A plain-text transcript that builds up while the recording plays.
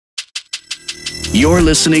You're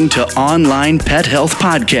listening to Online Pet Health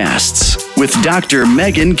Podcasts with Dr.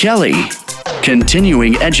 Megan Kelly.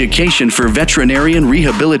 Continuing education for veterinarian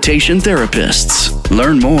rehabilitation therapists.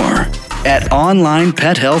 Learn more at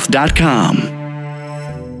onlinepethealth.com.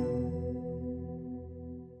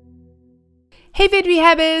 Hey Vet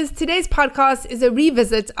Rehabbers, today's podcast is a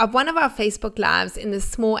revisit of one of our Facebook Lives in the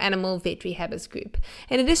Small Animal Vet Rehabbers group.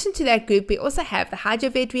 In addition to that group, we also have the Hydro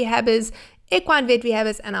Vet Rehabbers, Equine Vet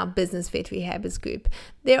Rehabbers, and our Business Vet Rehabbers group.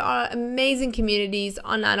 There are amazing communities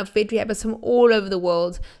online of vet rehabbers from all over the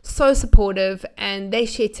world, so supportive, and they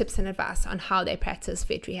share tips and advice on how they practice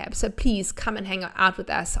vet rehab. So please come and hang out with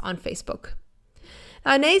us on Facebook.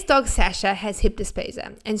 Now, Ané's dog Sasha has hip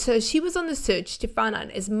dysplasia, and so she was on the search to find out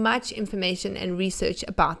as much information and research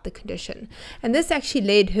about the condition. And this actually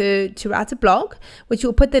led her to write a blog, which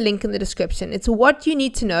we'll put the link in the description. It's what you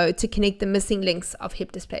need to know to connect the missing links of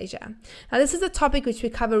hip dysplasia. Now, this is a topic which we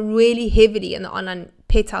cover really heavily in the online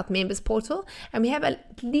Pet Health Members Portal, and we have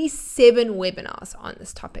at least 7 webinars on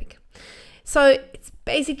this topic. So it's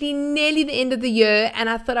basically nearly the end of the year, and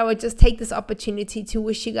I thought I would just take this opportunity to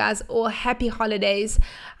wish you guys all happy holidays.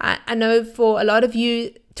 I know for a lot of you,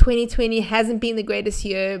 2020 hasn't been the greatest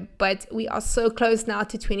year, but we are so close now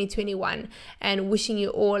to 2021, and wishing you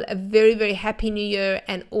all a very, very happy new year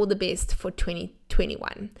and all the best for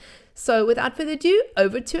 2021. So without further ado,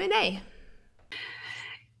 over to Ané.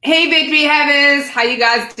 Hey Vet Rehabbers, how you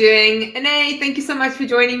guys doing? Ané, thank you so much for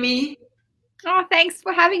joining me. Oh, thanks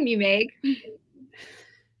for having me, Meg.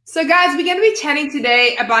 So guys, we're going to be chatting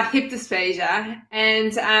today about hip dysplasia,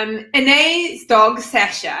 and Ané's dog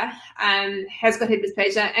Sasha has got hip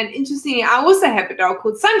dysplasia, and interestingly, I also have a dog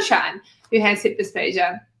called Sunshine who has hip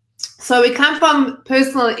dysplasia. So we come from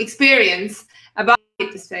personal experience about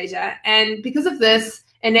hip dysplasia, and because of this,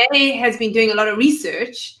 Ané has been doing a lot of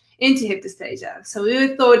research into hip dysplasia. So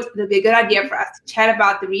we thought it would be a good idea for us to chat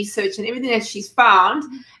about the research and everything that she's found,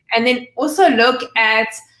 and then also look at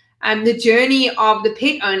the journey of the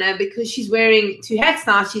pet owner, because she's wearing 2 hats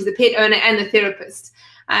now. She's the pet owner and the therapist.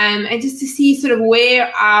 And just to see sort of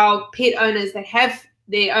where our pet owners that have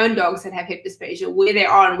their own dogs that have hip dysplasia, where they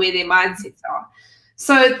are and where their mindsets are.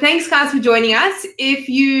 So thanks guys for joining us. If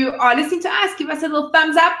you are listening to us, give us a little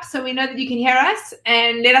thumbs up so we know that you can hear us,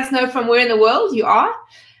 and let us know from where in the world you are.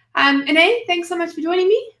 Ané, thanks so much for joining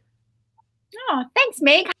me. Oh, thanks,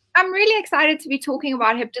 Meg. I'm really excited to be talking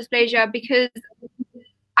about hip dysplasia because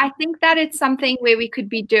I think that it's something where we could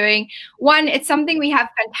be doing, one, it's something we have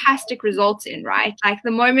fantastic results in, right? Like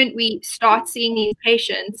the moment we start seeing these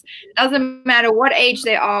patients, doesn't matter what age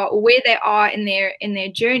they are or where they are in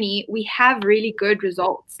their journey, we have really good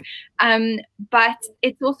results. But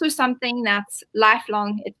it's also something that's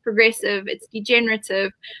lifelong, it's progressive, it's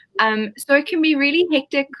degenerative. So it can be really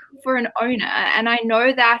hectic for an owner. And I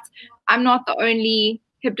know that I'm not the only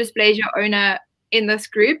hip dysplasia owner in this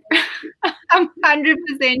group. I'm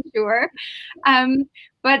 100% sure.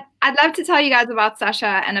 But I'd love to tell you guys about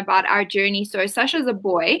Sasha and about our journey. So Sasha's a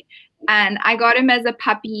boy, and I got him as a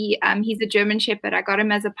puppy. He's a German Shepherd. I got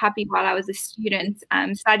him as a puppy while I was a student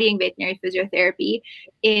studying veterinary physiotherapy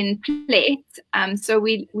in Plett. So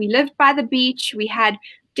we lived by the beach. We had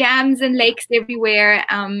dams and lakes everywhere,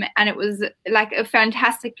 and it was like a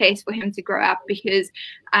fantastic place for him to grow up, because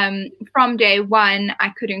from day one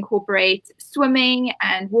I could incorporate swimming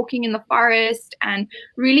and walking in the forest and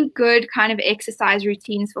really good kind of exercise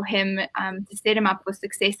routines for him to set him up for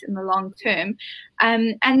success in the long term.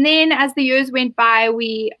 And then as the years went by,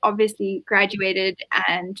 we obviously graduated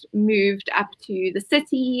and moved up to the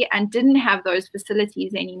city and didn't have those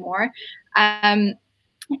facilities anymore. And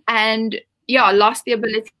yeah, lost the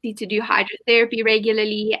ability to do hydrotherapy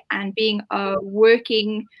regularly, and being a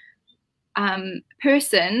working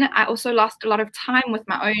person, I also lost a lot of time with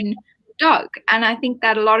my own dog. And I think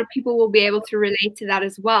that a lot of people will be able to relate to that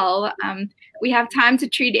as well. We have time to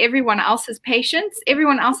treat everyone else's patients,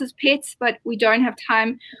 everyone else's pets, but we don't have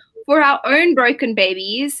time for our own broken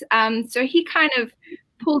babies. So he kind of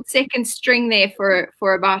pulled second string there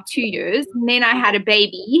for about 2 years. And then I had a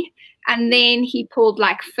baby. And then he pulled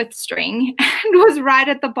like 5th string and was right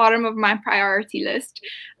at the bottom of my priority list.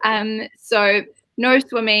 So no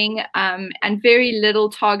swimming and very little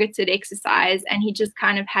targeted exercise. And he just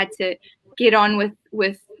kind of had to get on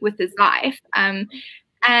with his life.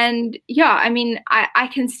 And yeah, I mean, I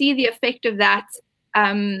can see the effect of that.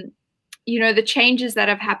 You know, the changes that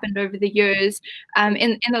have happened over the years.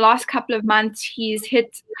 In the last couple of months, he's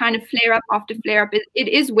hit kind of flare up after flare up. It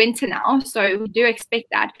is winter now, so we do expect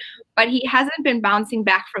that. But he hasn't been bouncing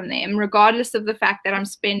back from them, regardless of the fact that I'm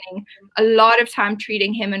spending a lot of time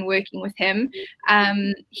treating him and working with him.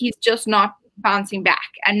 He's just not bouncing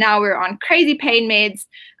back. And now we're on crazy pain meds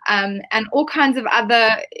and all kinds of other,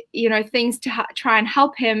 things to try and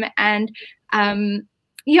help him. And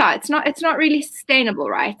yeah, it's not really sustainable,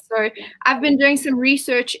 right? So I've been doing some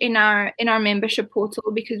research in our membership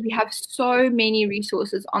portal because we have so many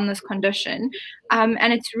resources on this condition,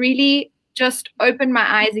 and it's really just opened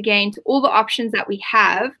my eyes again to all the options that we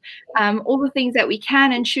have, all the things that we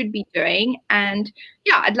can and should be doing. And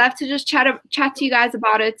yeah, I'd love to just chat to you guys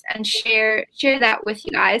about it and share that with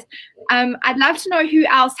you guys. I'd love to know who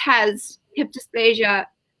else has hip dysplasia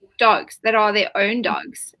dogs that are their own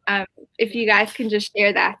dogs. If you guys can just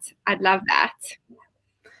share that, I'd love that.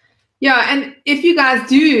 Yeah, and if you guys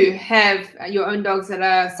do have your own dogs that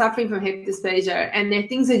are suffering from hip dysplasia and there are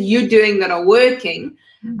things that you're doing that are working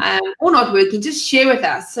or not working, just share with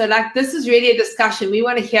us. So like, this is really a discussion. We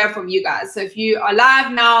want to hear from you guys. So if you are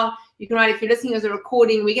live now, you can write. If you're listening as a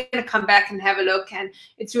recording, we're going to come back and have a look. And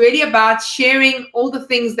it's really about sharing all the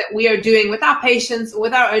things that we are doing with our patients or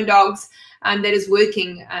with our own dogs that is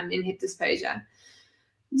working in hip dysplasia.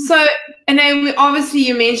 So, and then obviously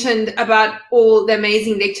you mentioned about all the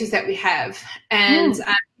amazing lectures that we have, and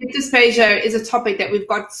hip dysplasia is a topic that we've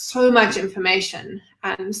got so much information.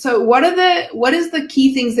 So what is the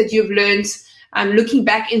key things that you've learned looking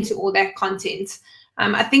back into all that content?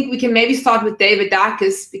 I think we can maybe start with David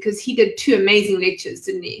Dykes because he did 2 amazing lectures,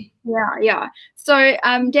 didn't he? Yeah. So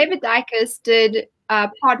David Dykes did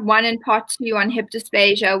part 1 and part 2 on hip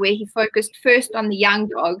dysplasia, where he focused first on the young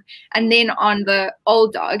dog and then on the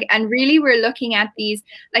old dog. And really we're looking at these,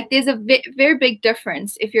 like there's a very big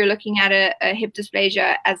difference if you're looking at a hip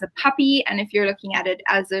dysplasia as a puppy and if you're looking at it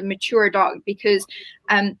as a mature dog, because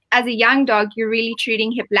as a young dog, you're really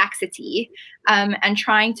treating hip laxity and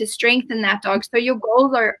trying to strengthen that dog. So your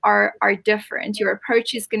goals are different. Your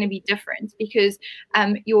approach is going to be different because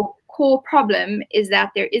your core problem is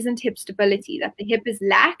that there isn't hip stability, that the hip is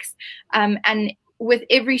lax, and with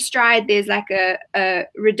every stride there's like a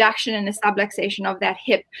reduction and a subluxation of that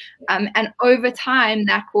hip, and over time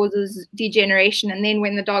that causes degeneration. And then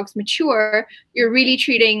when the dog's mature, you're really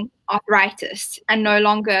treating arthritis and no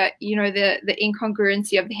longer the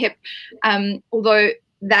incongruency of the hip, although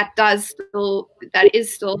that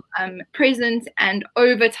is still present, and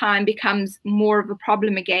over time becomes more of a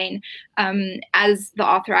problem again as the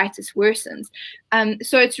arthritis worsens.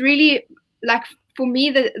 So it's really, like, for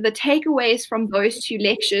me, the takeaways from those 2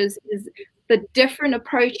 lectures is the different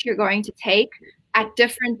approach you're going to take at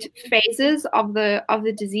different phases of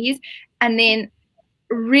the disease, and then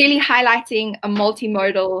really highlighting a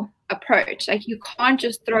multimodal approach. Like, you can't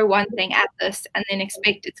just throw one thing at this and then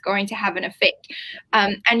expect it's going to have an effect.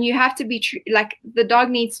 And you have to be like, the dog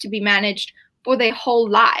needs to be managed for their whole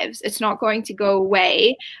lives. It's not going to go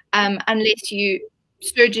away unless you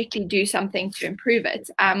surgically do something to improve it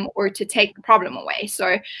or to take the problem away.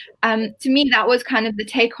 So to me, that was kind of the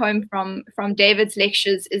take home from David's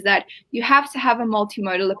lectures, is that you have to have a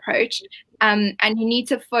multimodal approach, and you need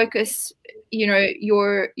to focus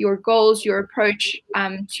your goals, your approach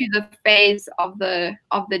to the phase of the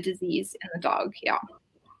disease in the dog. Yeah.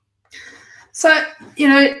 So,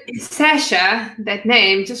 Sasha, that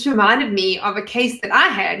name just reminded me of a case that I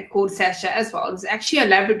had called Sasha as well. It was actually a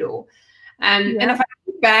Labrador. And if I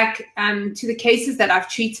look back to the cases that I've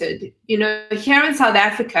treated, here in South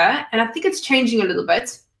Africa, and I think it's changing a little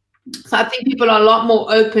bit. So I think people are a lot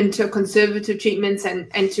more open to conservative treatments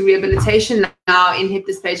and to rehabilitation now in hip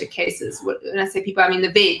dysplasia cases. When I say people, I mean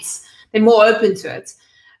the vets. They're more open to it.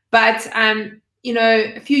 But,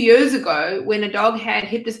 a few years ago, when a dog had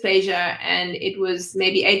hip dysplasia and it was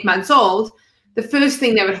maybe 8 months old, the first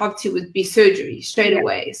thing they would hop to would be surgery straight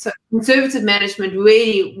away. So conservative management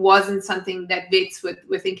really wasn't something that vets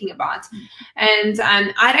were thinking about. And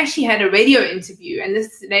I'd actually had a radio interview, and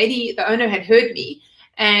this lady, the owner, had heard me.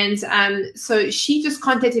 And so she just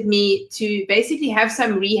contacted me to basically have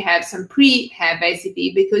some rehab, some prehab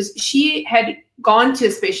basically, because she had gone to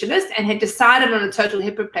a specialist and had decided on a total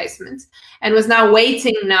hip replacement and was now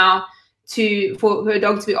waiting for her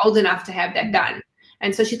dog to be old enough to have that done.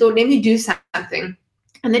 And so she thought, let me do something.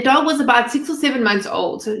 And the dog was about 6 or 7 months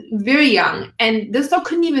old, so very young. And this dog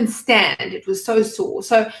couldn't even stand. It was so sore.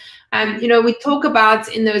 So, we talk about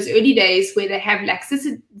in those early days where they have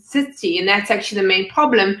laxity, and that's actually the main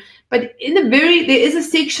problem. But there is a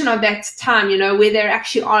section of that time, where they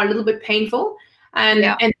actually are a little bit painful. And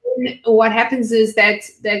then what happens is that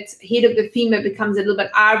head of the femur becomes a little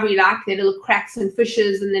bit ivory-like, there are little cracks and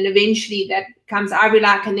fissures, and then eventually that becomes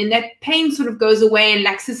ivory-like, and then that pain sort of goes away, and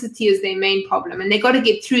laxicity is their main problem, and they got to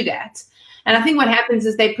get through that. And I think what happens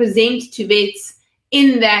is they present to vets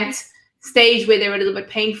in that stage where they're a little bit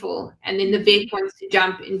painful, and then the vet wants to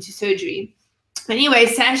jump into surgery. Anyway,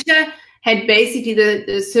 Sasha had basically,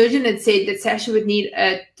 the surgeon had said that Sasha would need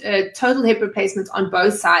a total hip replacement on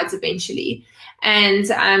both sides eventually. And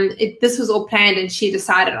this was all planned, and she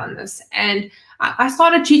decided on this. And I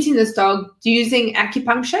started treating this dog using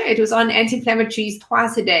acupuncture. It was on anti-inflammatories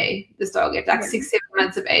twice a day, this dog, at like 6-7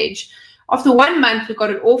 months of age. After 1 month, we got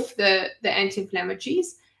it off the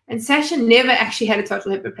anti-inflammatories. And Sasha never actually had a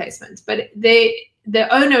total hip replacement. But the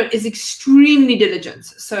owner is extremely diligent.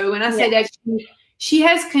 So when I say that, she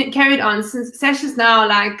has carried on since Sasha's now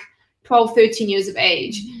like 12, 13 years of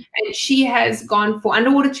age. And she has gone for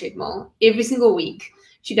underwater treadmill every single week.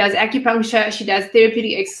 She does acupuncture. She does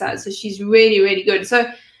therapeutic exercise. So she's really, really good. So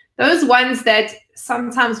those ones that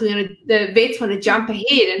sometimes the vets want to jump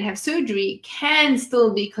ahead and have surgery can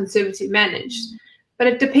still be conservative managed. But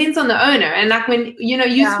it depends on the owner. And like when,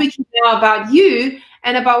 you're speaking now about you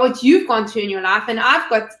and about what you've gone through in your life. And I've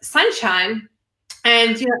got Sunshine.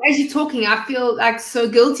 And, as you're talking, I feel like so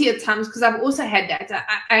guilty at times because I've also had that.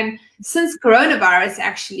 And since coronavirus,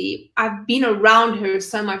 actually, I've been around her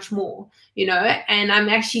so much more, and I'm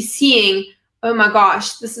actually seeing, oh my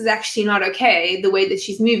gosh, this is actually not okay, the way that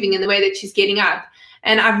she's moving and the way that she's getting up.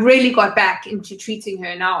 And I've really got back into treating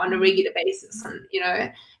her now on a regular basis,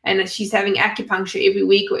 and she's having acupuncture every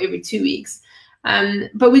week or every 2 weeks.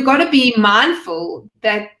 But we got to be mindful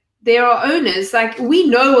that there are owners, like, we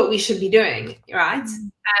know what we should be doing, right?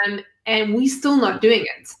 And we're still not doing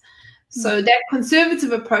it. So that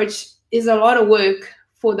conservative approach is a lot of work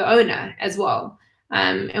for the owner as well.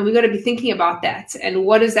 And we've got to be thinking about that. And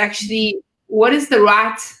what is the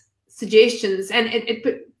right suggestions? And it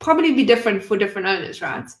would probably be different for different owners,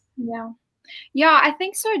 right? Yeah, I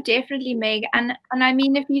think so, definitely, Meg. And I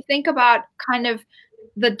mean, if you think about kind of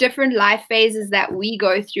the different life phases that we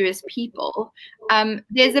go through as people,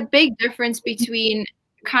 there's a big difference between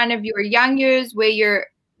kind of your young years where you're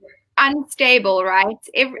unstable, right?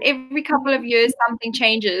 Every couple of years something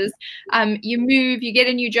changes. You move, you get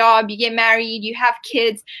a new job, you get married, you have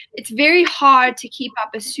kids. It's very hard to keep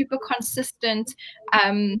up a super consistent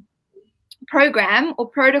program or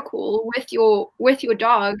protocol with your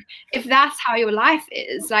dog if that's how your life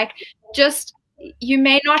is. Like, just, you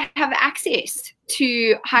may not have access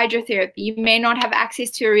to hydrotherapy, you may not have access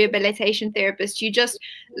to a rehabilitation therapist. You just,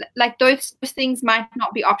 like, those things might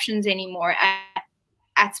not be options anymore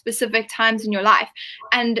at specific times in your life.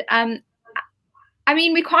 And I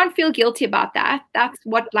mean, we can't feel guilty about that. That's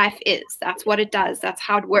what life is. That's what it does. That's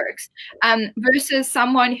how it works. Versus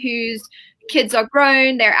someone whose kids are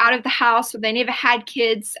grown, they're out of the house, or they never had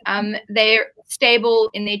kids, they're stable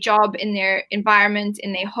in their job, in their environment,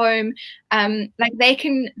 in their home. Like, they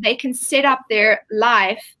can set up their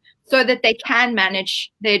life so that they can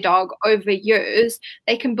manage their dog over years.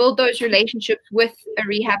 They can build those relationships with a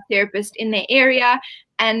rehab therapist in their area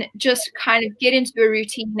and just kind of get into a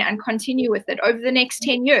routine and continue with it over the next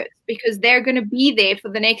 10 years, because they're going to be there for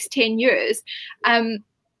the next 10 years.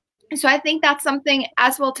 So I think that's something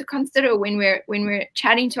as well to consider when we're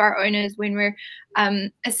chatting to our owners, when we're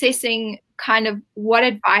assessing kind of what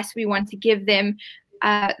advice we want to give them.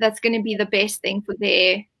 That's going to be the best thing for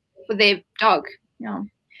their dog.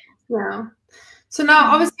 Yeah. So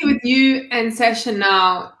now, obviously, with you and Sasha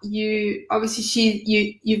now, you've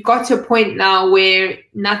got to a point now where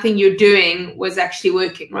nothing you're doing was actually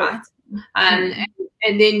working, right? And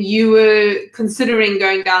then you were considering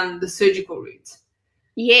going down the surgical route.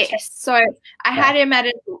 Yes. So I had him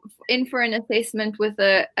in for an assessment with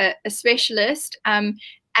a specialist,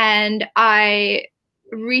 and I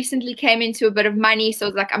recently came into a bit of money. So I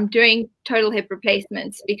was like, I'm doing total hip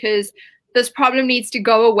replacements because this problem needs to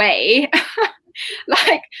go away.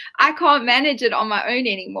 Like, I can't manage it on my own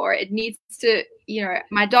anymore. It needs to,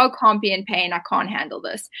 my dog can't be in pain. I can't handle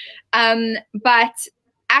this. But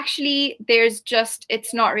actually,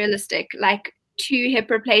 it's not realistic. Like, 2 hip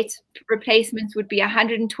replacements would be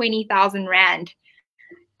 120,000 Rand.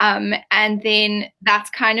 And then that's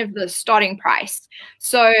kind of the starting price.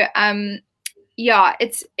 So, yeah,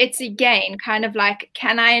 it's again kind of like,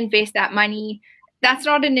 can I invest that money? That's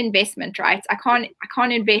not an investment, right? I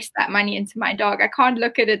can't invest that money into my dog. I can't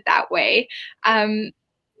look at it that way.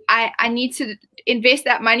 I need to invest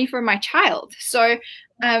that money for my child. So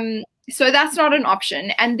that's not an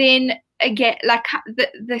option. And then again, like,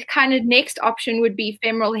 the kind of next option would be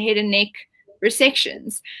femoral head and neck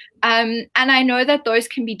resections. And I know that those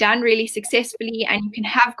can be done really successfully and you can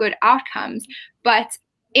have good outcomes. But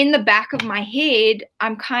in the back of my head,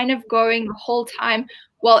 I'm kind of going the whole time,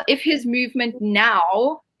 well, if his movement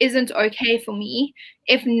now isn't okay for me,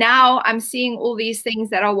 if now I'm seeing all these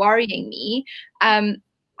things that are worrying me,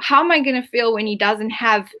 how am I going to feel when he doesn't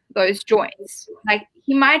have those joints? Like,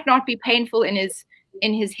 he might not be painful in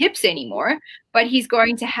his hips anymore, but he's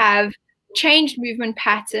going to have changed movement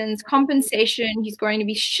patterns, compensation. He's going to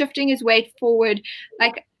be shifting his weight forward.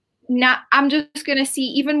 Like, now I'm just going to see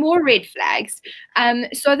even more red flags.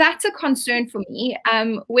 So that's a concern for me.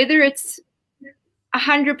 Whether it's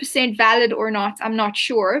 100% valid or not, I'm not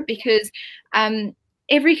sure, because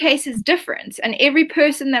every case is different, and every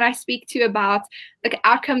person that I speak to about the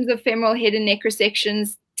outcomes of femoral head and neck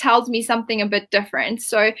resections tells me something a bit different.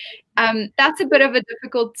 So that's a bit of a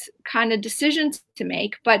difficult kind of decision to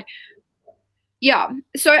make. But yeah,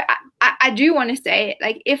 so I do want to say,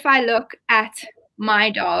 like, if I look at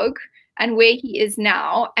my dog and where he is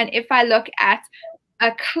now, and if I look at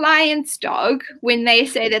a client's dog when they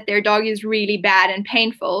say that their dog is really bad and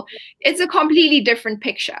painful, it's a completely different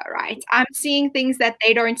picture, right? I'm seeing things that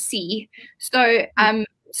they don't see. So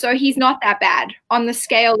so he's not that bad on the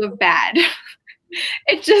scale of bad.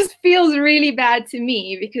 It just feels really bad to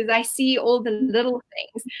me because I see all the little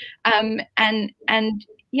things. And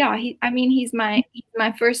yeah, he's my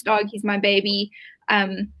first dog. He's my baby.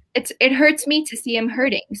 It hurts me to see him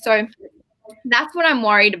hurting. So that's what I'm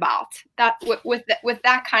worried about. That with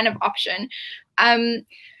that kind of option.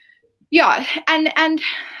 Yeah, and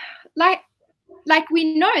like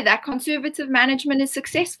we know that conservative management is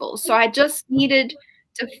successful. So I just needed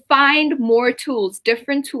to find more tools,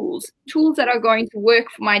 different tools that are going to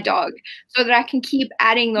work for my dog, so that I can keep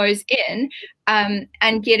adding those in,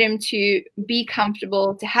 and get him to be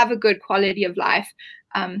comfortable, to have a good quality of life.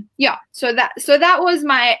 Yeah, so that was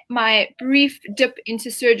my brief dip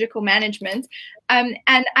into surgical management.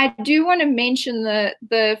 And I do want to mention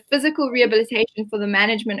the physical rehabilitation for the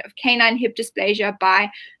management of canine hip dysplasia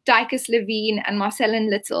by Dykus Levine and Marcellin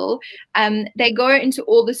Little. They go into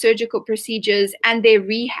all the surgical procedures and their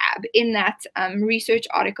rehab in that research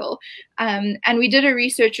article. And we did a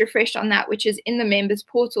research refresh on that, which is in the members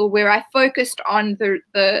portal, where I focused on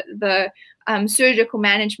the surgical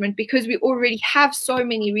management, because we already have so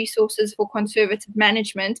many resources for conservative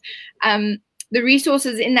management. The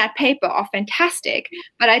resources in that paper are fantastic,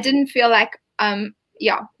 but I didn't feel like,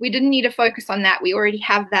 we didn't need to focus on that. We already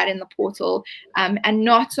have that in the portal, and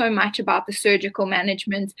not so much about the surgical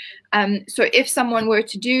management. So if someone were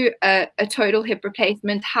to do a total hip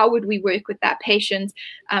replacement, how would we work with that patient?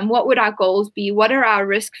 What would our goals be? What are our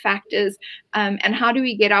risk factors? And how do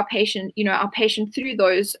we get our patient through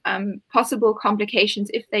those possible complications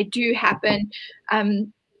if they do happen?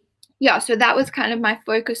 Yeah, so that was kind of my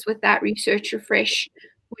focus with that research refresh,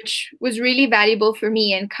 which was really valuable for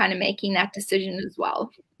me in kind of making that decision as well.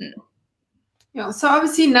 Yeah, so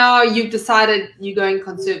obviously now you've decided you're going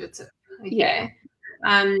conservative. Okay.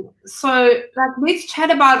 Yeah. So let's chat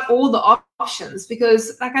about all the options,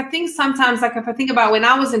 because I think sometimes, if I think about when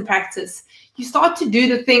I was in practice, you start to do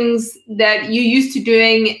the things that you're used to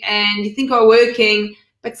doing and you think are working,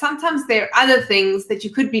 but sometimes there are other things that you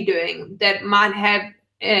could be doing that might have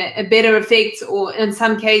a better effect, or in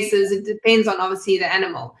some cases it depends on obviously the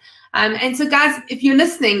animal. And so guys, if you're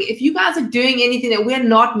listening, if you guys are doing anything that we're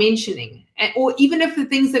not mentioning, or even if the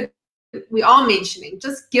things that we are mentioning,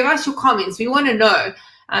 just give us your comments. We want to know.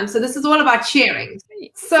 So this is all about sharing.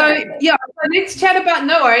 So yeah, so let's chat about,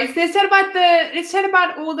 no worries. Let's chat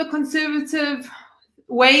about all the conservative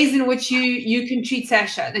ways in which you can treat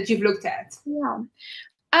Sasha that you've looked at. Yeah.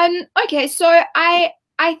 Okay, so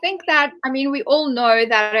I think that, we all know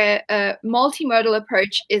that a multimodal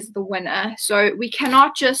approach is the winner. So we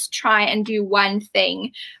cannot just try and do one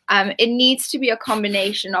thing. It needs to be a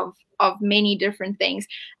combination of many different things.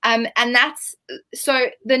 And that's, so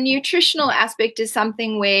the nutritional aspect is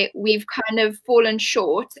something where we've kind of fallen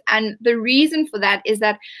short. And the reason for that is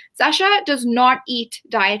that Sasha does not eat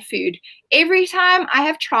diet food. Every time I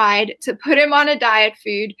have tried to put him on a diet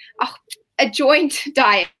food, a joint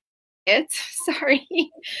diet,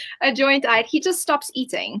 a joint diet, he just stops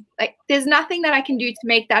eating. Like, there's nothing that I can do to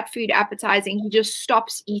make that food appetizing. He just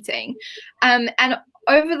stops eating. And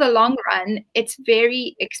over the long run, it's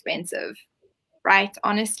very expensive, right?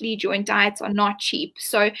 Honestly, joint diets are not cheap.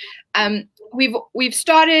 So we've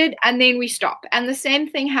started and then we stop. And the same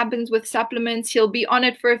thing happens with supplements. He'll be on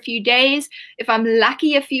it for a few days, if I'm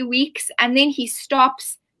lucky a few weeks, and then he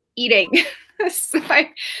stops eating. So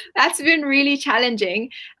that's been really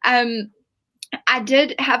challenging. I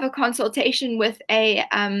did have a consultation with a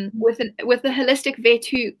holistic vet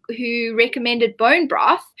who recommended bone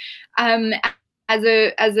broth as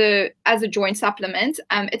a joint supplement.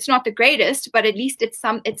 It's not the greatest, but at least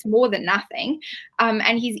it's more than nothing.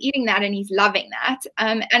 And he's eating that and he's loving that.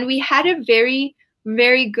 And we had a very,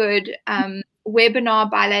 very good webinar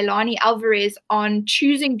by Leilani Alvarez on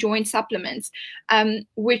choosing joint supplements,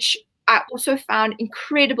 which I also found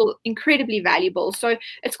incredibly valuable. So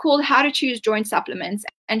it's called How to Choose Joint Supplements,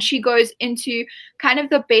 and she goes into kind of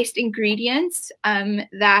the best ingredients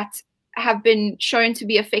that have been shown to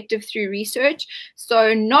be effective through research.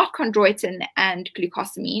 So not chondroitin and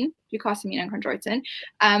glucosamine and chondroitin.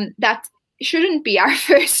 That shouldn't be our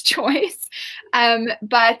first choice,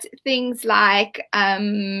 but things like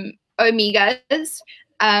omegas,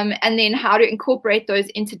 and then how to incorporate those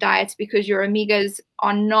into diets, because your omegas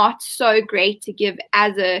are not so great to give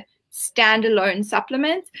as a standalone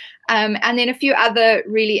supplement. And then a few other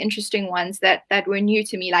really interesting ones that were new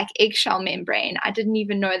to me, like eggshell membrane. I didn't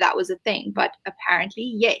even know that was a thing, but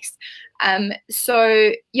apparently yes.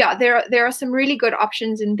 So yeah, there are some really good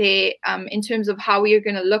options in there in terms of how we are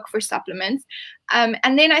going to look for supplements.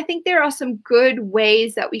 And then I think there are some good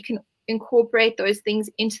ways that we can incorporate those things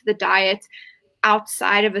into the diet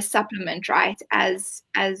outside of a supplement, right, as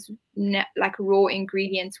like raw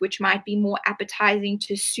ingredients, which might be more appetizing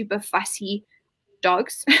to super fussy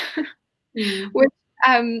dogs.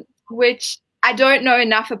 Which I don't know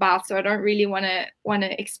enough about, so I don't really want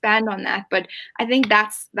to expand on that, but I think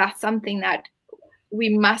that's something that we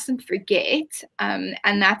mustn't forget, and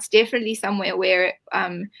that's definitely somewhere where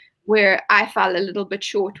I fell a little bit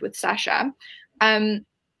short with Sasha. And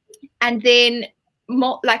then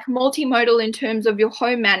like multimodal in terms of your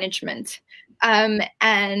home management,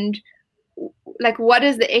 and like what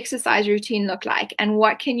does the exercise routine look like, and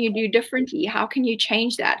what can you do differently? How can you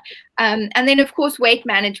change that? And then of course weight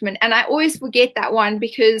management. And I always forget that one,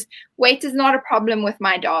 because weight is not a problem with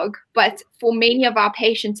my dog, but for many of our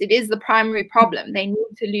patients it is the primary problem. They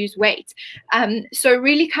need to lose weight. So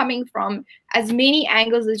really coming from as many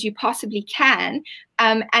angles as you possibly can,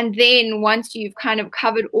 and then once you've kind of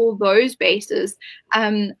covered all those bases,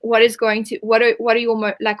 what is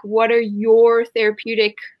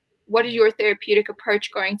your therapeutic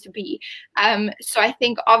approach going to be? So I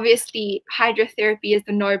think obviously hydrotherapy is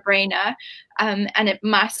the no-brainer, and it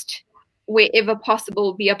must, wherever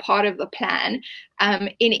possible, be a part of the plan, in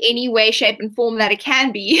any way, shape, and form that it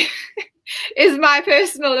can be, is my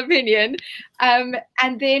personal opinion.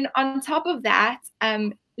 And then on top of that,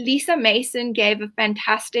 Lisa Mason gave a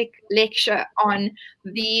fantastic lecture on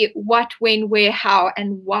the what, when, where, how,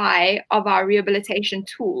 and why of our rehabilitation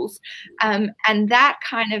tools. And that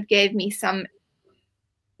kind of gave me some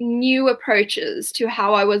new approaches to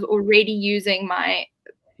how I was already using my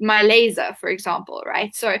laser, for example,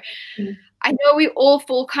 right? So I know we all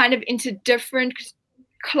fall kind of into different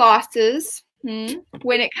classes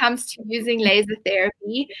when it comes to using laser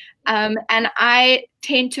therapy, and I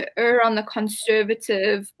tend to err on the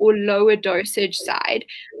conservative or lower dosage side,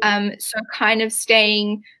 so kind of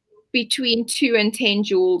staying between 2 and 10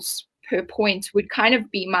 joules per point would kind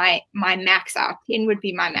of be my max out. 10 would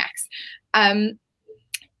be my max.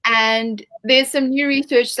 And there's some new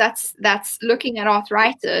research that's looking at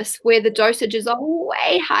arthritis where the dosages are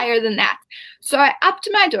way higher than that. So I upped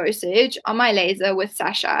my dosage on my laser with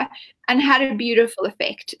Sasha and had a beautiful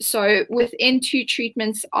effect. So within 2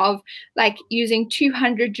 treatments of like using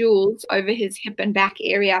 200 joules over his hip and back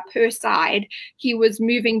area per side, he was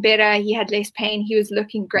moving better, he had less pain, he was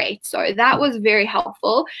looking great. So that was very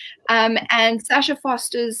helpful. And Sasha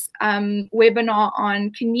Foster's webinar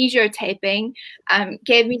on kinesio taping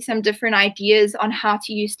gave me some different ideas on how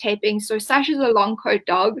to use taping. So Sasha's a long coat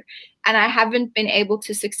dog, and I haven't been able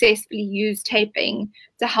to successfully use taping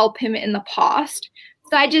to help him in the past.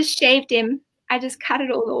 So I just shaved him. I just cut it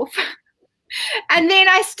all off. And then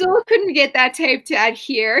I still couldn't get that tape to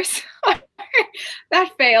adhere. So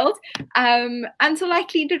that failed until I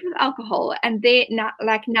cleaned it with alcohol. And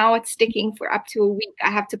now it's sticking for up to a week. I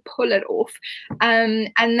have to pull it off.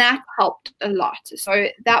 And that helped a lot. So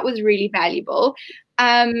that was really valuable.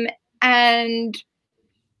 And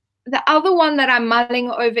the other one that I'm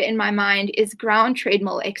mulling over in my mind is ground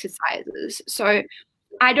treadmill exercises. So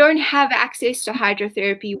I don't have access to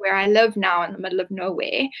hydrotherapy where I live now in the middle of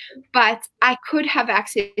nowhere, but I could have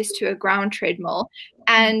access to a ground treadmill.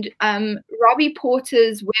 And Robbie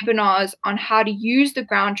Porter's webinars on how to use the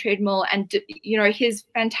ground treadmill and, you know, his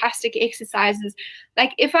fantastic exercises.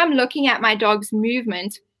 Like if I'm looking at my dog's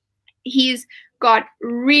movement, he's got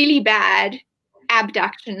really bad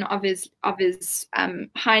abduction of his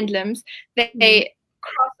hind limbs. They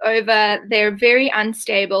cross over, they're very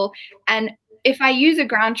unstable. And if I use a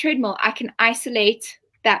ground treadmill, I can isolate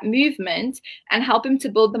that movement and help him to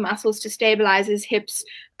build the muscles to stabilize his hips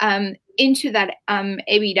into that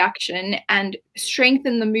abduction and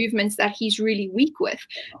strengthen the movements that he's really weak with.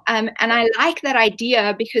 And I like that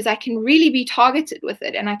idea because I can really be targeted with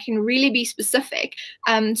it and I can really be specific.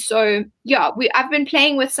 So yeah, I've been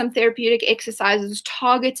playing with some therapeutic exercises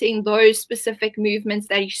targeting those specific movements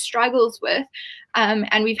that he struggles with.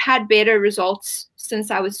 And we've had better results since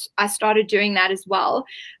I started doing that as well.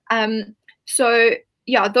 So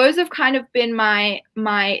yeah, those have kind of been my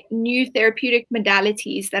new therapeutic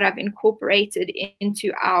modalities that I've incorporated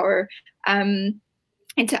into our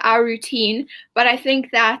routine. But I think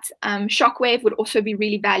that shockwave would also be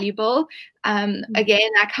really valuable. Again,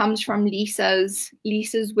 that comes from Lisa's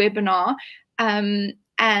webinar.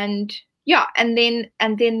 And yeah, and then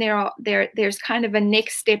there's kind of a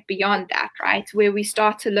next step beyond that, right? Where we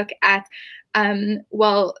start to look at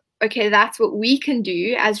well, okay, that's what we can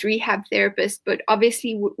do as rehab therapists, but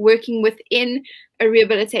obviously working within a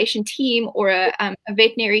rehabilitation team or a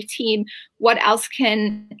veterinary team, what else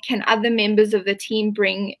can other members of the team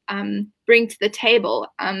bring to the table?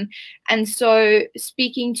 And so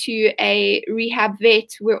speaking to a rehab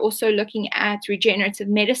vet, we're also looking at regenerative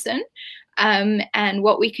medicine and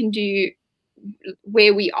what we can do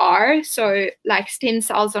where we are. So like stem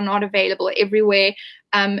cells are not available everywhere.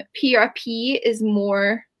 PRP is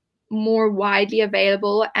more widely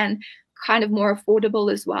available and kind of more affordable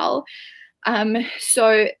as well.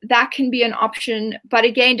 So that can be an option, but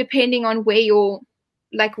again, depending on where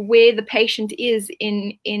where the patient is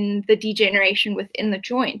in the degeneration within the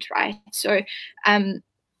joint, right? So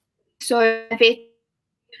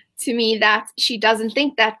to me that she doesn't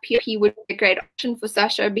think that PRP would be a great option for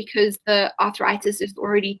Sasha because the arthritis is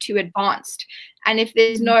already too advanced. And if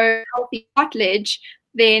there's no healthy cartilage,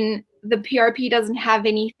 then the PRP doesn't have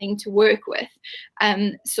anything to work with.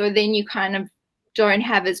 So then you kind of don't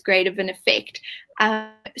have as great of an effect.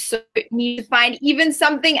 So you need to find even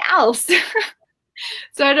something else.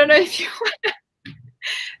 So I don't know if you want to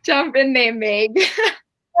jump in there, Meg.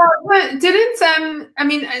 Well, I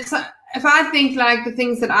mean, so if I think like the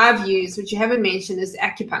things that I've used, which you haven't mentioned, is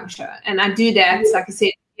acupuncture. And I do that, like I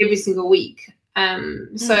said, every single week.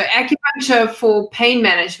 So acupuncture for pain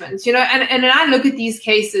management, you know, and when I look at these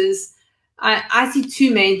cases, I see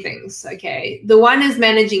two main things. Okay. The one is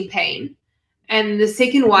managing pain, and the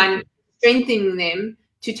second one, strengthening them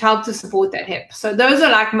to help to support that hip. So those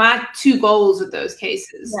are like my two goals with those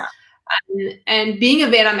cases. Yeah. And being a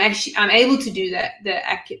vet, I'm able to do that, the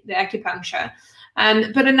acupuncture.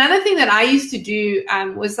 But another thing that I used to do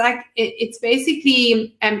was like, it's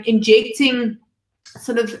basically injecting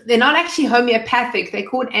sort of, they're not actually homeopathic, they're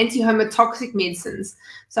called anti-homotoxic medicines.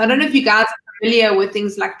 So I don't know if you guys are familiar with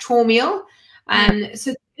things like Traumeal.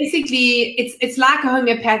 So basically it's like a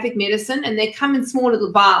homeopathic medicine, and they come in small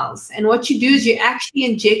little vials. And what you do is you actually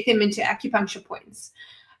inject them into acupuncture points.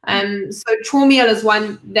 So Traumeal is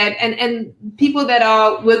one that, and people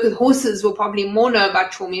that work with horses will probably more know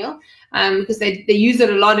about Traumeal because they use it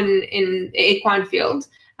a lot in the equine field.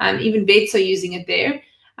 Even vets are using it there.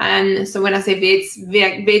 So when I say vets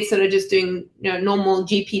that are just doing, you know, normal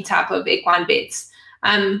GP type of equine vets.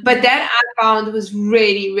 But that I found was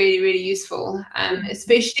really, really, really useful,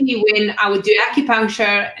 especially when I would do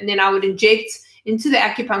acupuncture and then I would inject into the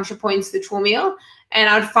acupuncture points the Traumeal, and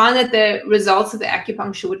I would find that the results of the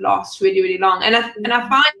acupuncture would last really, really long. And I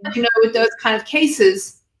find, you know, with those kind of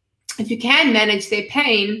cases, if you can manage their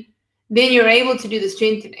pain, then you're able to do the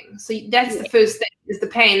strengthening. So that's the first thing, is the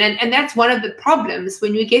pain. And that's one of the problems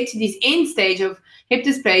when you get to this end stage of hip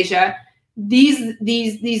dysplasia.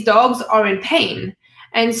 These dogs are in pain.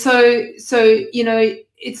 And so, you know,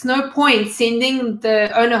 it's no point sending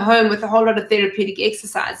the owner home with a whole lot of therapeutic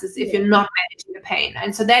exercises if you're not managing the pain.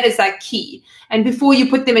 And so that is like key. And before you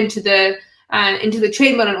put them into the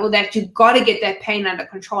treadmill and all that, you've got to get that pain under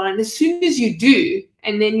control. And as soon as you do,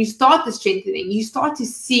 and then you start the strengthening, you start to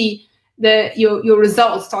see your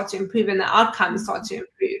results start to improve and the outcomes start to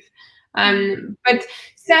improve. But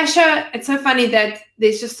Sasha, it's so funny that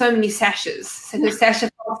there's just so many Sashas. So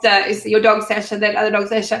Sasha Foster is your dog Sasha, that other dog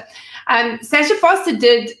Sasha. Sasha Foster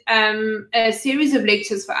did a series of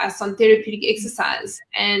lectures for us on therapeutic exercise.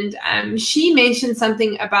 And she mentioned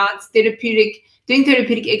something about doing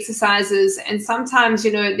therapeutic exercises. And sometimes,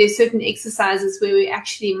 you know, there's certain exercises where we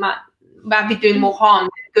actually might be doing more harm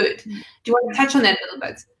than good. Do you want to touch on that a little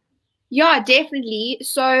bit? Yeah, definitely.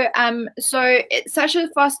 So, Sasha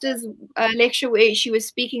Foster's lecture where she was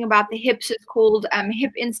speaking about the hips is called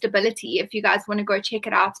Hip Instability. If you guys want to go check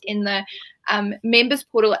it out in the members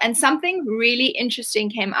portal, and something really interesting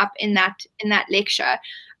came up in that lecture.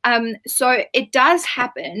 So it does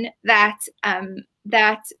happen that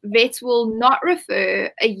that vets will not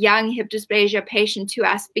refer a young hip dysplasia patient to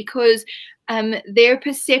us because their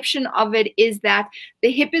perception of it is that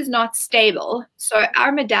the hip is not stable. So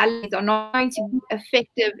our modalities are not going to be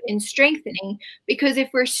effective in strengthening, because if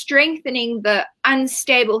we're strengthening the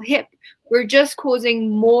unstable hip, we're just causing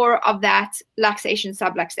more of that luxation,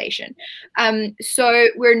 subluxation. So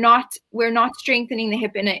we're not strengthening the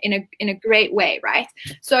hip in a great way, right?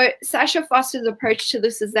 So Sasha Foster's approach to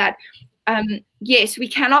this is that yes, we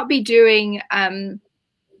cannot be doing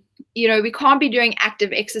we can't be doing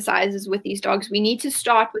active exercises with these dogs. We need to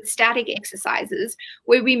start with static exercises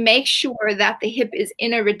where we make sure that the hip is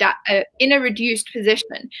in a reduced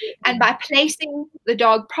position. And by placing the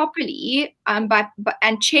dog properly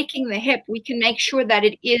and checking the hip, we can make sure that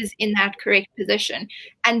it is in that correct position.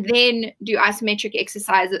 And then do isometric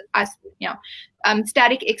exercises,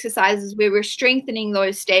 static exercises where we're strengthening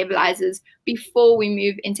those stabilizers before we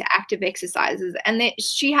move into active exercises. And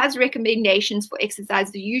she has recommendations for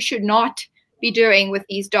exercises that you should not be doing with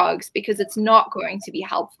these dogs because it's not going to be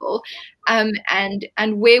helpful, and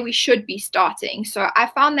where we should be starting. So I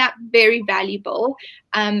found that very valuable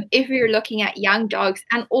if you're looking at young dogs,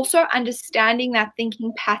 and also understanding that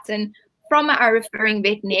thinking pattern from our referring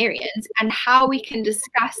veterinarians and how we can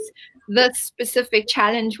discuss the specific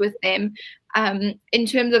challenge with them in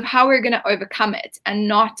terms of how we're going to overcome it and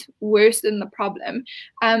not worsen the problem.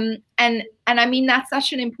 And I mean, that's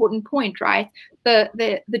such an important point, right?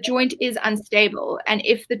 The joint is unstable. And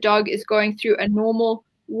if the dog is going through a normal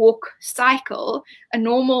walk cycle, a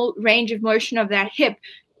normal range of motion of that hip,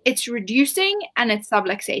 it's reducing and it's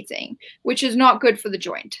subluxating, which is not good for the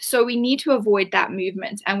joint. So we need to avoid that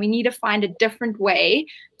movement, and we need to find a different way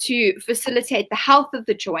to facilitate the health of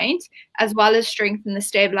the joint as well as strengthen the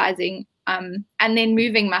stabilizing and then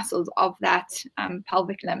moving muscles of that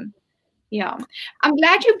pelvic limb. Yeah, I'm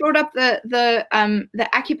glad you brought up the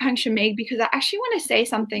acupuncture, Meg, because I actually want to say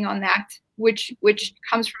something on that, which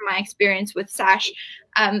comes from my experience with Sash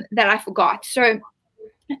that I forgot. So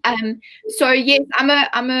yes,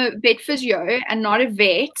 I'm a vet physio and not a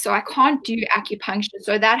vet, so I can't do acupuncture.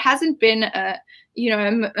 So that hasn't been a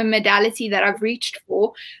modality that I've reached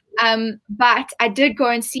for. But I did go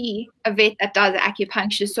and see a vet that does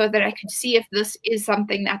acupuncture so that I could see if this is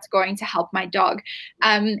something that's going to help my dog.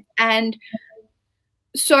 And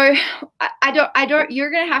so I don't, you're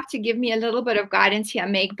going to have to give me a little bit of guidance here,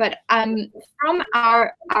 Meg, but from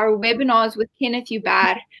our webinars with Kenneth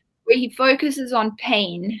Hubert, where he focuses on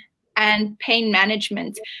pain and pain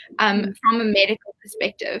management from a medical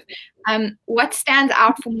perspective, what stands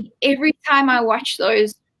out for me every time I watch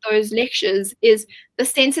those lectures is the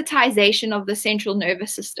sensitization of the central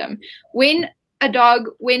nervous system. When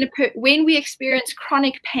we experience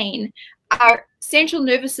chronic pain, our central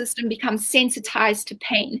nervous system becomes sensitized to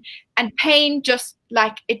pain, and pain just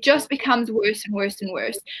becomes worse and worse and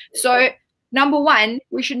worse. So number one,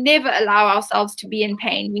 we should never allow ourselves to be in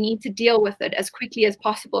pain. We need to deal with it as quickly as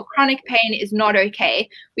possible. Chronic pain is not okay.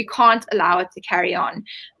 We can't allow it to carry on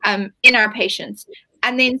in our patients.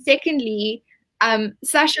 And then secondly,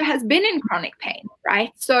 Sasha has been in chronic pain,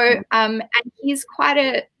 right? So, and he's quite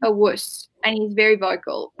a wuss, and he's very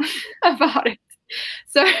vocal about it.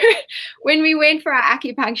 So when we went for our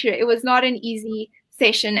acupuncture, it was not an easy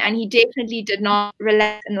session, and he definitely did not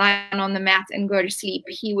relax and lie on the mat and go to sleep.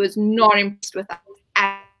 He was not impressed with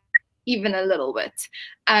us even a little bit.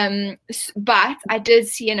 But I did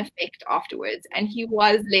see an effect afterwards, and he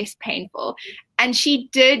was less painful. And she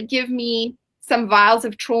did give me some vials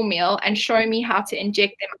of Trawmeal and show me how to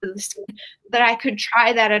inject them under the skin, that I could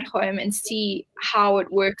try that at home and see how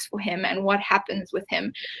it works for him and what happens with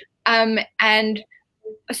him. And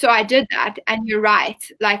so I did that, and you're right,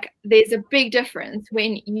 like there's a big difference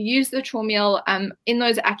when you use the Trawmeal in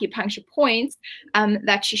those acupuncture points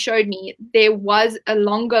that she showed me. There was a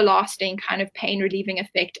longer lasting kind of pain relieving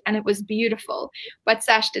effect, and it was beautiful, but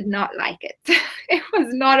Sash did not like it. It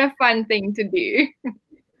was not a fun thing to do.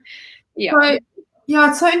 Yeah. So, yeah,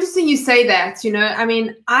 it's so interesting you say that. I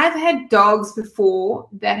mean, I've had dogs before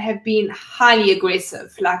that have been highly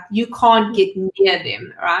aggressive, like you can't get near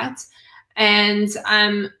them, right? And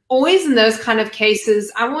always in those kind of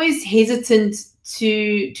cases, I'm always hesitant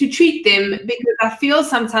to treat them, because I feel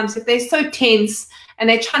sometimes if they're so tense and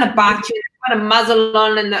they're trying to bite you, they're trying to muzzle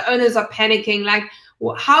on, and the owners are panicking, like,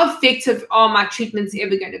 well, how effective are my treatments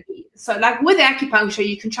ever going to be? So like with acupuncture,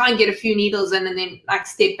 you can try and get a few needles in and then like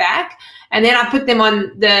step back. And then I put them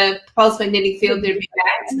on the pulse magnetic field therapy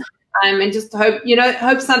mat, and just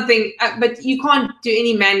hope something, but you can't do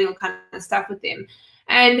any manual kind of stuff with them.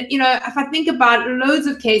 And, if I think about loads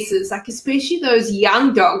of cases, like especially those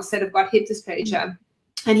young dogs that have got hip dysplasia,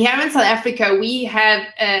 And here in South Africa, we have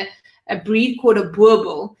a breed called a Boer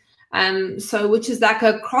Bull, which is like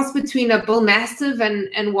a cross between a Bull Mastiff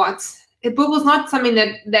and what? A Boer Bull is not something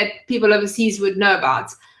that people overseas would know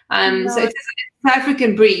about. No. So it's an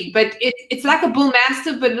African breed, but it's like a Bull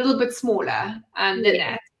Mastiff, but a little bit smaller than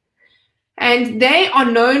that. And they are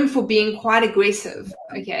known for being quite aggressive,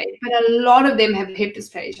 okay? But a lot of them have hip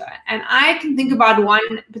dysplasia. And I can think about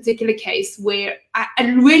one particular case where I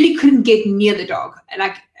really couldn't get near the dog.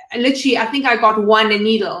 Like, literally, I think I got one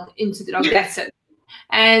needle into the dog, that's it.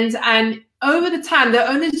 And over the time, the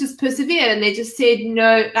owners just persevered and they just said,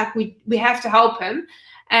 no, like we have to help him.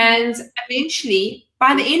 And eventually,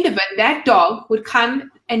 by the end of it, that dog would come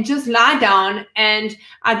and just lie down, and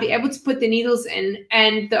I'd be able to put the needles in,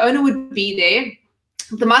 and the owner would be there.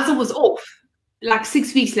 The muzzle was off like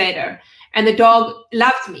 6 weeks later, and the dog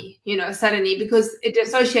loved me, suddenly, because it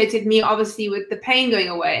associated me obviously with the pain going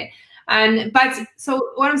away. But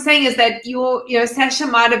so what I'm saying is that Sasha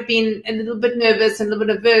might have been a little bit nervous and a little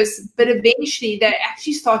bit averse, but eventually they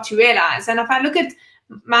actually start to realize. And if I look at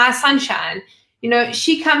my Sunshine,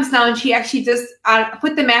 she comes now and she actually I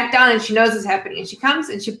put the mat down and she knows what's happening. And she comes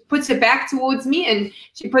and she puts her back towards me and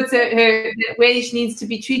she puts her where she needs to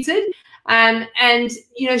be treated. And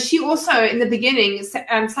she also, in the beginning,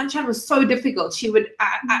 Sunshine was so difficult.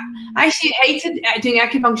 I actually hated doing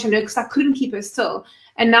acupuncture because I couldn't keep her still.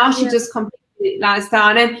 And now she just completely lies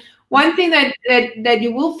down. And one thing that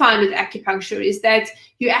you will find with acupuncture is that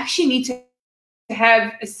you actually need to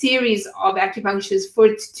have a series of acupunctures for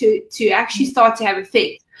it to actually start to have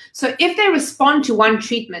effect. So if they respond to one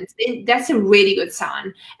treatment, then that's a really good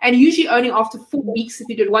sign. And usually only after 4 weeks, if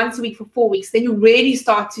you do it once a week for 4 weeks, then you really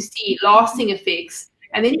start to see lasting effects.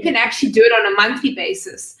 And then you can actually do it on a monthly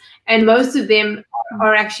basis. And most of them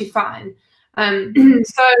are actually fine.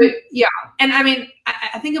 So, yeah. And I mean,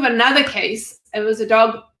 I think of another case. It was a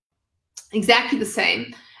dog exactly the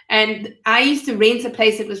same. And I used to rent a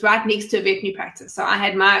place that was right next to a veterinary practice. So I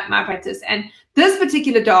had my practice. And this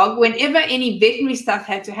particular dog, whenever any veterinary stuff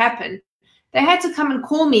had to happen, they had to come and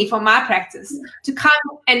call me from my practice to come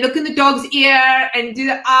and look in the dog's ear and do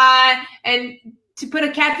the eye and to put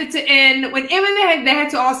a catheter in. Whenever they had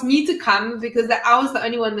to ask me to come because I was the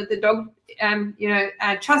only one that the dog,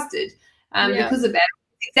 trusted because of that.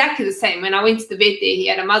 Exactly the same. When I went to the vet there, he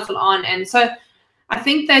had a muzzle on. And so I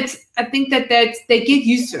think that they get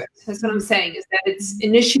used to it. That's what I'm saying, is that it's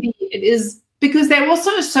initially, it is because they're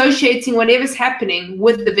also associating whatever's happening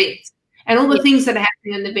with the vet and all the things that are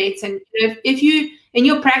happening in the vet. And if you, in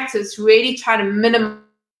your practice, really try to minimize,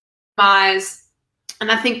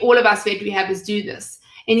 and I think all of us vet rehabbers do this,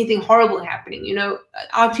 anything horrible happening,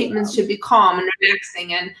 our treatments should be calm and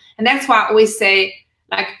relaxing. And that's why I always say,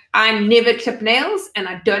 like, I never clip nails and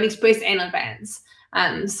I don't express anal glands.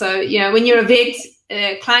 So, when you're a vet,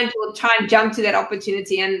 client will try and jump to that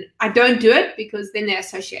opportunity, and I don't do it because then they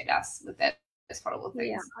associate us with that as horrible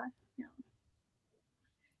things.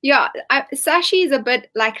 Yeah, Sashi is a bit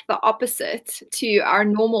like the opposite to our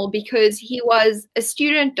normal because he was a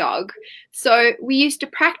student dog. So we used to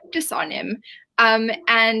practice on him. And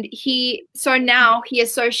now he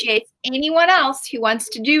associates anyone else who wants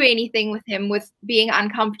to do anything with him with being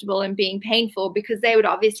uncomfortable and being painful, because they would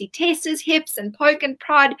obviously test his hips and poke and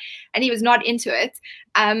prod, and he was not into it.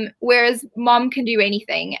 Whereas Mom can do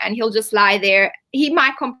anything and he'll just lie there. He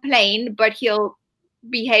might complain, but he'll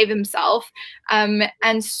behave himself.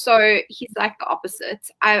 And so he's like the opposite.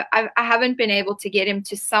 I haven't been able to get him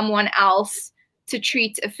to someone else to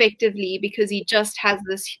treat effectively because he just has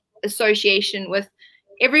this association with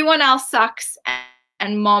everyone else sucks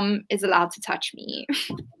and Mom is allowed to touch me,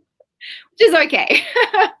 which is okay.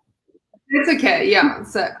 It's okay, yeah.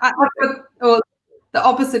 So the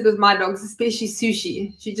opposite with my dogs, especially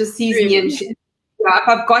Sushi. She just sees me and if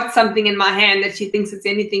I've got something in my hand that she thinks it's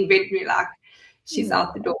anything veterinary like, she's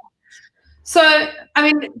out the door. So, I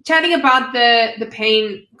mean, chatting about the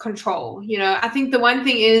pain control, I think the one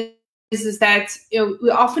thing is that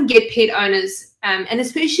we often get pet owners, and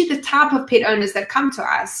especially the type of pet owners that come to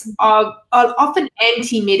us are often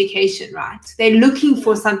anti-medication, right? They're looking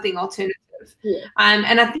for something alternative.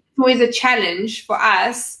 And I think it's always a challenge for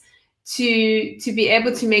us to be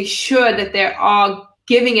able to make sure that they are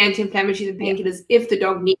giving anti-inflammatories and painkillers if the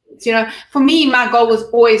dog needs it. For me, my goal was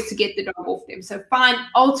always to get the dog off them. So find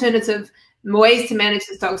alternative ways to manage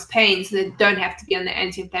this dog's pain so they don't have to be on the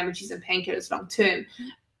anti-inflammatories and painkillers long term.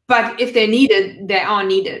 But if they're needed, they are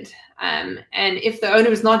needed. And if the owner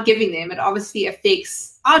is not giving them, it obviously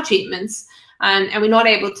affects our treatments. And we're not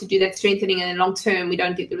able to do that strengthening, and in long term, we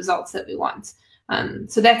don't get the results that we want.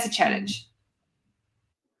 So that's a challenge.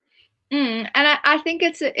 And I I think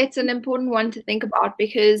it's an important one to think about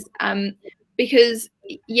because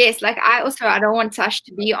yes, like I don't want Sash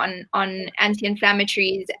to be on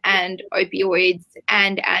anti-inflammatories and opioids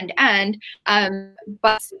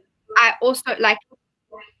but I also like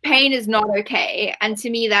pain is not okay, and to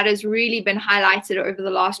me that has really been highlighted over the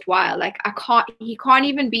last while. Like he can't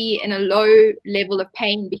even be in a low level of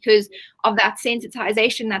pain because of that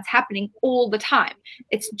sensitization that's happening all the time.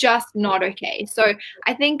 It's just not okay. So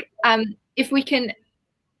I think if we can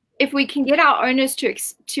get our owners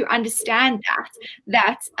to understand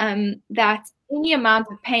that any amount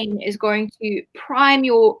of pain is going to prime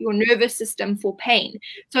your nervous system for pain,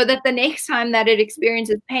 so that the next time that it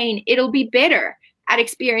experiences pain, it'll be better at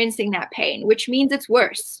experiencing that pain, which means it's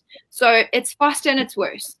worse. So it's faster and it's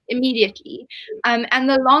worse immediately. And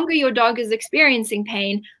the longer your dog is experiencing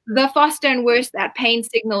pain, the faster and worse that pain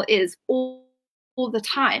signal is all the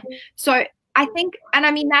time. So I think, and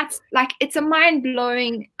I mean, that's like, it's a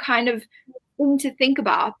mind-blowing kind of thing to think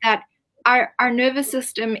about, that our nervous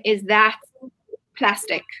system is that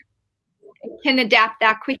plastic. It can adapt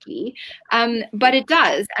that quickly, but it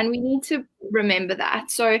does, and we need to remember that.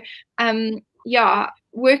 So yeah,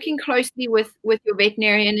 working closely with your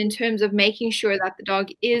veterinarian in terms of making sure that the dog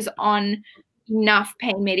is on enough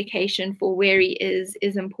pain medication for where he is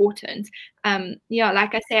important. Yeah,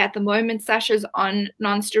 like I say, at the moment Sasha's on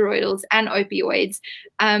non-steroidals and opioids,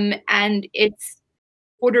 and it's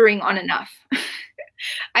bordering on enough.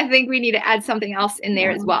 I think we need to add something else in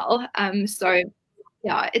there as well. So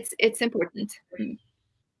yeah, it's important.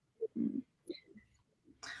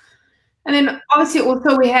 And then obviously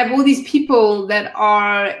also we have all these people that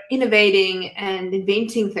are innovating and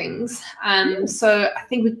inventing things. So I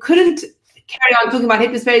think we couldn't carry on talking about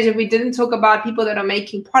hip dysplasia if we didn't talk about people that are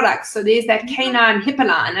making products. So there's that Canine hip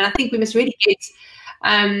line, and I think we must really get,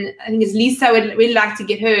 I think it's Lisa, we'd really like to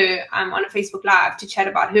get her on a Facebook Live to chat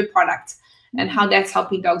about her product and how that's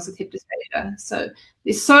helping dogs with hip dysplasia. So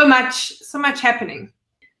there's so much happening.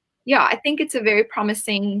 Yeah, I think it's a very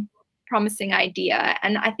promising idea,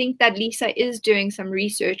 and I think that Lisa is doing some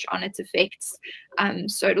research on its effects,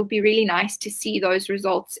 so it'll be really nice to see those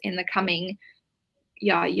results in the coming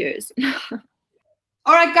years.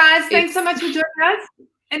 All right, guys, thanks so much for joining us.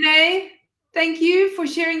 Ané, thank you for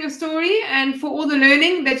sharing your story and for all the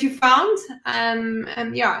learning that you found.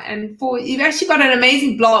 And for, you've actually got an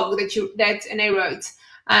amazing blog that Ané wrote. So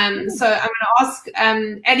I'm going to ask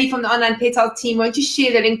Ali from the Online Pet Health team, won't you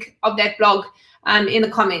share the link of that blog in the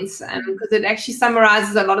comments, because it actually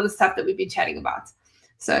summarizes a lot of the stuff that we've been chatting about.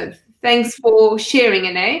 So thanks for sharing,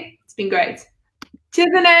 Ané. It's been great. Cheers,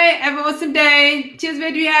 Ané. Have an awesome day. Cheers,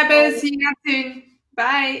 Vet Rehabbers. See you guys soon.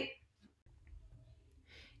 Bye.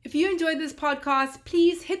 If you enjoyed this podcast,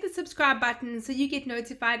 please hit the subscribe button so you get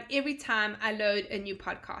notified every time I load a new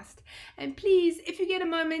podcast. And please, if you get a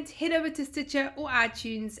moment, head over to Stitcher or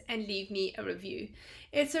iTunes and leave me a review.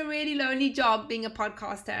 It's a really lonely job being a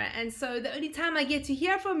podcaster, and so the only time I get to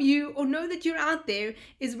hear from you or know that you're out there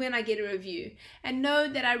is when I get a review. And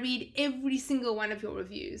know that I read every single one of your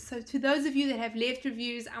reviews. So to those of you that have left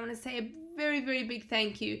reviews, I want to say a very, very big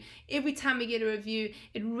thank you. Every time we get a review,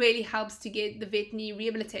 it really helps to get the Veterinary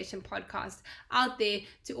Rehabilitation Podcast out there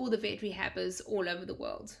to all the vet rehabbers all over the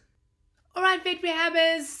world. Alright, vet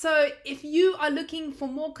rehabbers, so if you are looking for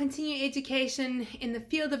more continuing education in the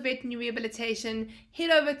field of veterinary rehabilitation,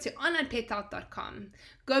 head over to onlinepethealth.com.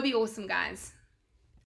 Go be awesome, guys.